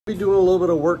I'll be doing a little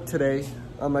bit of work today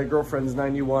on my girlfriend's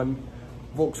 91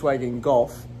 Volkswagen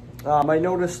Golf. I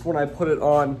noticed when I put it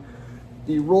on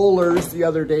the rollers the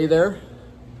other day there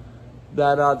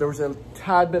that there was a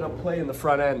tad bit of play in the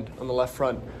front end, on the left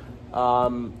front.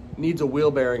 Needs a wheel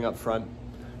bearing up front.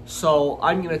 So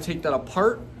I'm gonna take that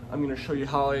apart. I'm gonna show you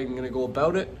how I'm gonna go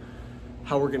about it,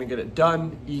 how we're gonna get it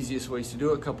done, easiest ways to do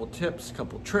it, a couple tips, a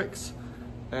couple tricks,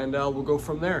 and we'll go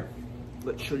from there.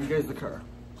 Let's show you guys the car.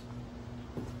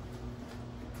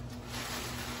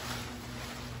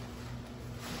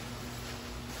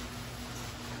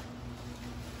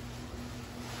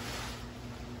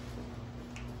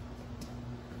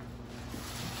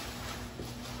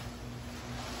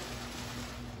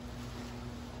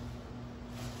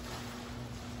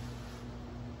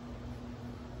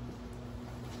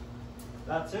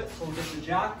 That's it, so we'll get the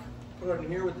jack, put it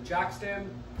in here with the jack stand,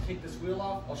 take this wheel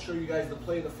off. I'll show you guys the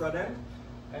play in the front end,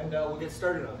 and we'll get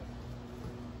started on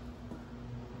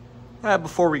it.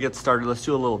 Before we get started, let's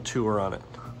do a little tour on it.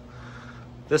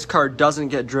 This car doesn't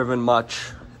get driven much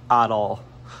at all.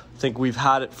 I think we've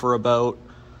had it for about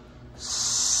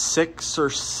 6 or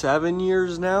 7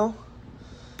 years now.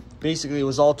 Basically, it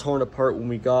was all torn apart when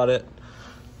we got it.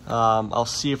 I'll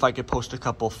see if I could post a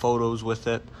couple photos with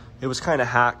it. It was kind of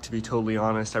hacked, to be totally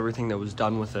honest, everything that was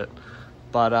done with it.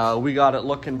 But we got it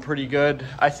looking pretty good.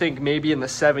 I think maybe in the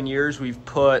 7 years we've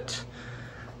put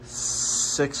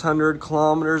 600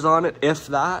 kilometers on it, if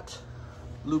that.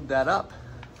 Lubed that up.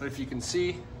 But if you can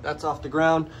see, that's off the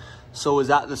ground. So is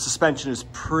that the suspension is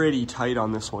pretty tight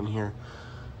on this one here.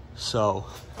 So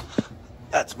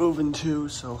that's moving too.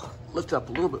 So lift up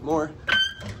a little bit more,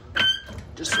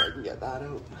 just so I can get that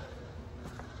out.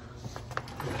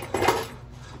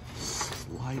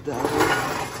 Slide that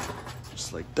out,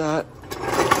 just like that.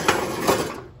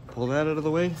 Pull that out of the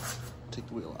way, take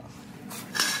the wheel off.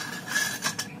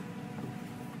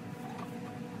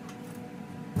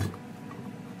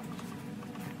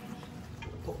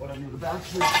 Put one under the back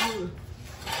here too,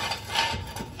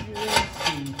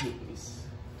 just in case.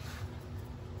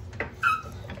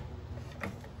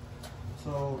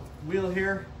 So wheel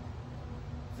here,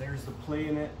 there's the play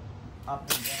in it, up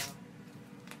and down.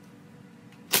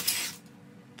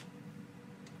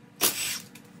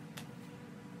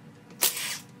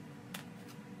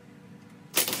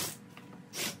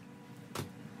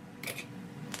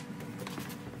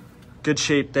 Good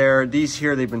shape there. These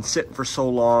here, they've been sitting for so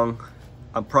long.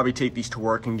 I'll probably take these to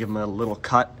work and give them a little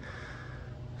cut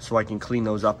so I can clean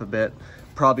those up a bit.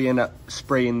 Probably end up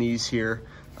spraying these here.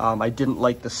 I didn't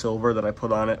like the silver that I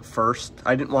put on it first.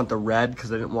 I didn't want the red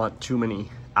because I didn't want too many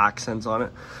accents on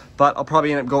it. But I'll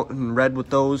probably end up going red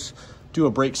with those. Do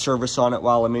a brake service on it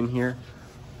while I'm in here.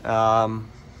 Pull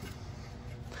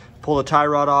the tie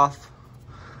rod off.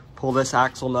 Pull this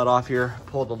axle nut off here.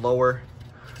 Pull the lower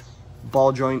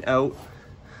ball joint out.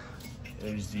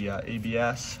 There's the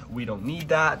ABS. We don't need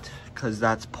that because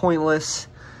that's pointless,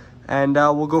 and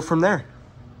we'll go from there.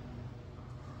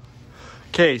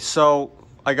 Okay, so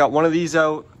I got one of these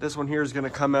out. This one here is going to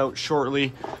come out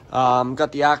shortly.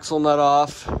 Got the axle nut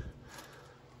off.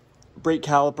 Brake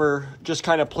caliper, just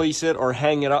kind of place it or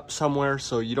hang it up somewhere,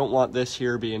 so you don't want this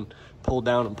here being pulled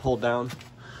down and pulled down.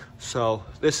 So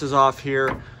this is off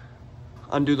here.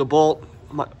 Undo the bolt.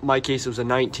 My case, it was a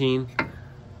 19.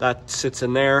 That sits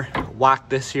in there. Whack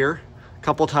this here a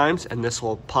couple times and this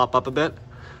will pop up a bit,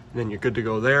 and then you're good to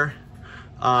go there.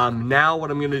 Now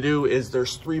what I'm going to do is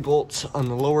there's 3 bolts on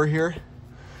the lower here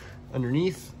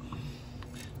underneath.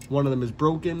 One of them is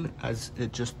broken, as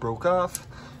it just broke off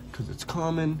because it's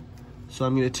common. So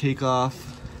I'm going to take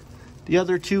off the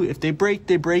other 2. If they break,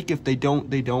 they break. If they don't,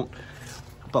 they don't.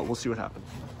 But we'll see what happens.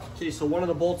 Okay, so one of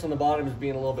the bolts on the bottom is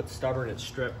being a little bit stubborn. It's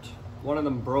stripped. One of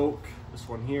them broke, this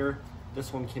one here.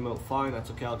 This one came out fine, that's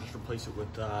okay. I'll just replace it with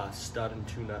stud and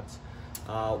 2 nuts.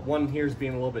 One here is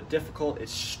being a little bit difficult.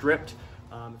 It's stripped.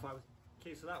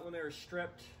 Okay, so that one there is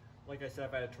stripped. Like I said,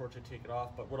 if I had a torch, I'd take it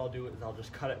off. But what I'll do is I'll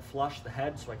just cut it flush, the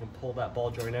head, so I can pull that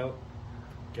ball joint out.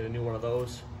 Get a new one of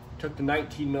those. Took the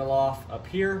 19 mil off up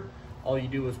here. All you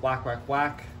do is whack, whack,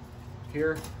 whack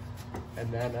here.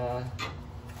 And then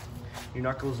your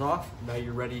knuckle is off. Now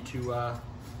you're ready to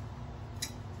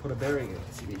put a bearing in it.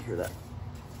 Let's see if you can hear that.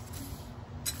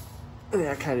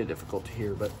 Yeah, kind of difficult to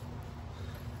hear, but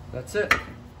that's it.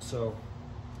 So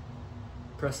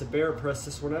press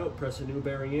this one out, press a new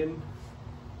bearing in,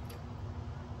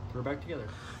 put her back together.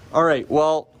 All right,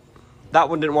 well, that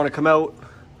one didn't want to come out.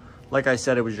 Like I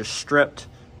said, it was just stripped.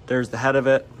 There's the head of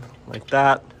it, like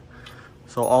that.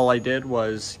 So all I did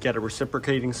was get a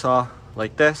reciprocating saw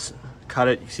like this, cut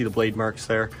it. You see the blade marks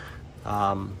there.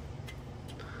 But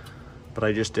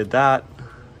I just did that,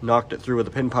 knocked it through with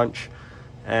a pin punch.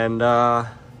 And the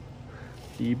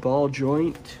ball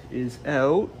joint is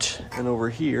out and over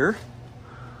here.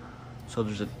 So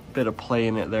there's a bit of play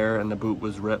in it there, and the boot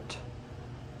was ripped.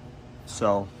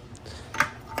 So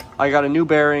I got a new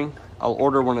bearing. I'll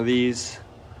order one of these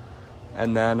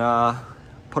and then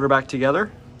put her back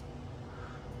together.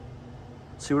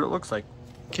 See what it looks like.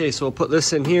 Okay, so we'll put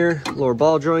this in here, lower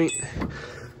ball joint.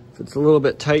 If it's a little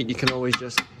bit tight, you can always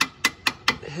just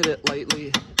hit it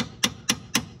lightly.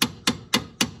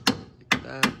 Like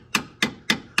that.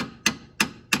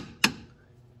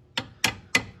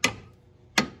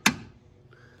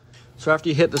 So after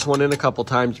you hit this one in a couple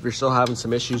times, if you're still having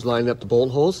some issues lining up the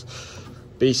bolt holes,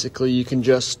 basically you can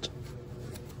just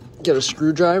get a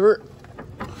screwdriver,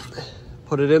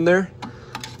 put it in there,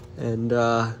 and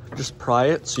just pry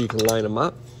it so you can line them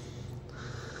up.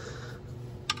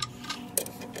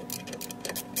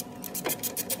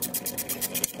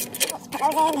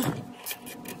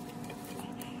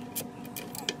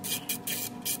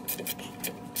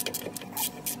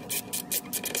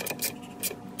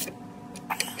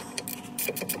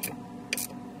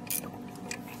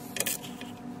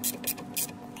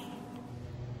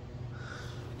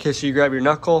 Okay, so you grab your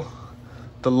knuckle,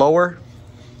 the lower,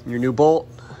 your new bolt,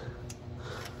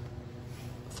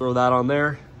 throw that on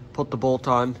there, put the bolt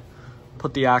on,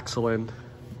 put the axle in,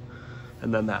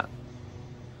 and then that.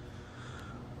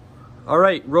 All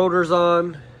right, rotor's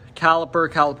on,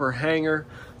 caliper hanger.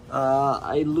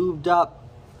 I lubed up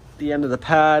the end of the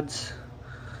pads,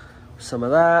 some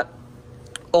of that.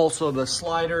 Also the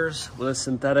sliders with a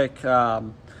synthetic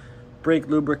brake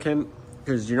lubricant,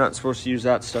 because you're not supposed to use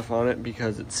that stuff on it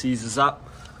because it seizes up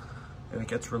and it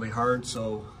gets really hard.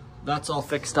 So that's all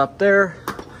fixed up there.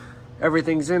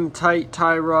 Everything's in tight,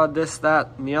 tie rod, this, that,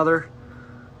 and the other.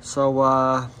 So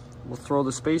we'll throw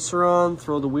the spacer on,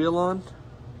 throw the wheel on.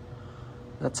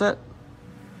 That's it.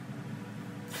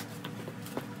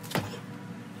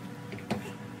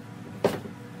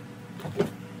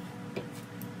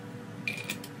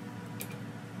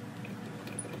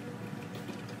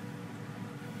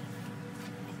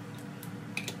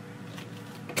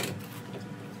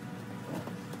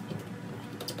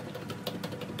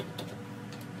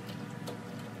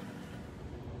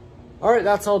 All right,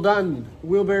 that's all done.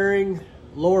 Wheel bearing,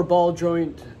 lower ball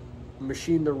joint,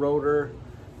 machined the rotor,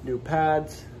 new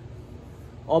pads,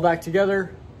 all back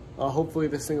together. Hopefully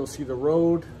this thing will see the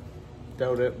road.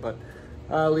 Doubt it, but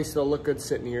at least it'll look good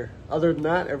sitting here. Other than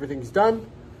that, everything's done.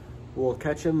 We'll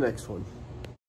catch you in the next one.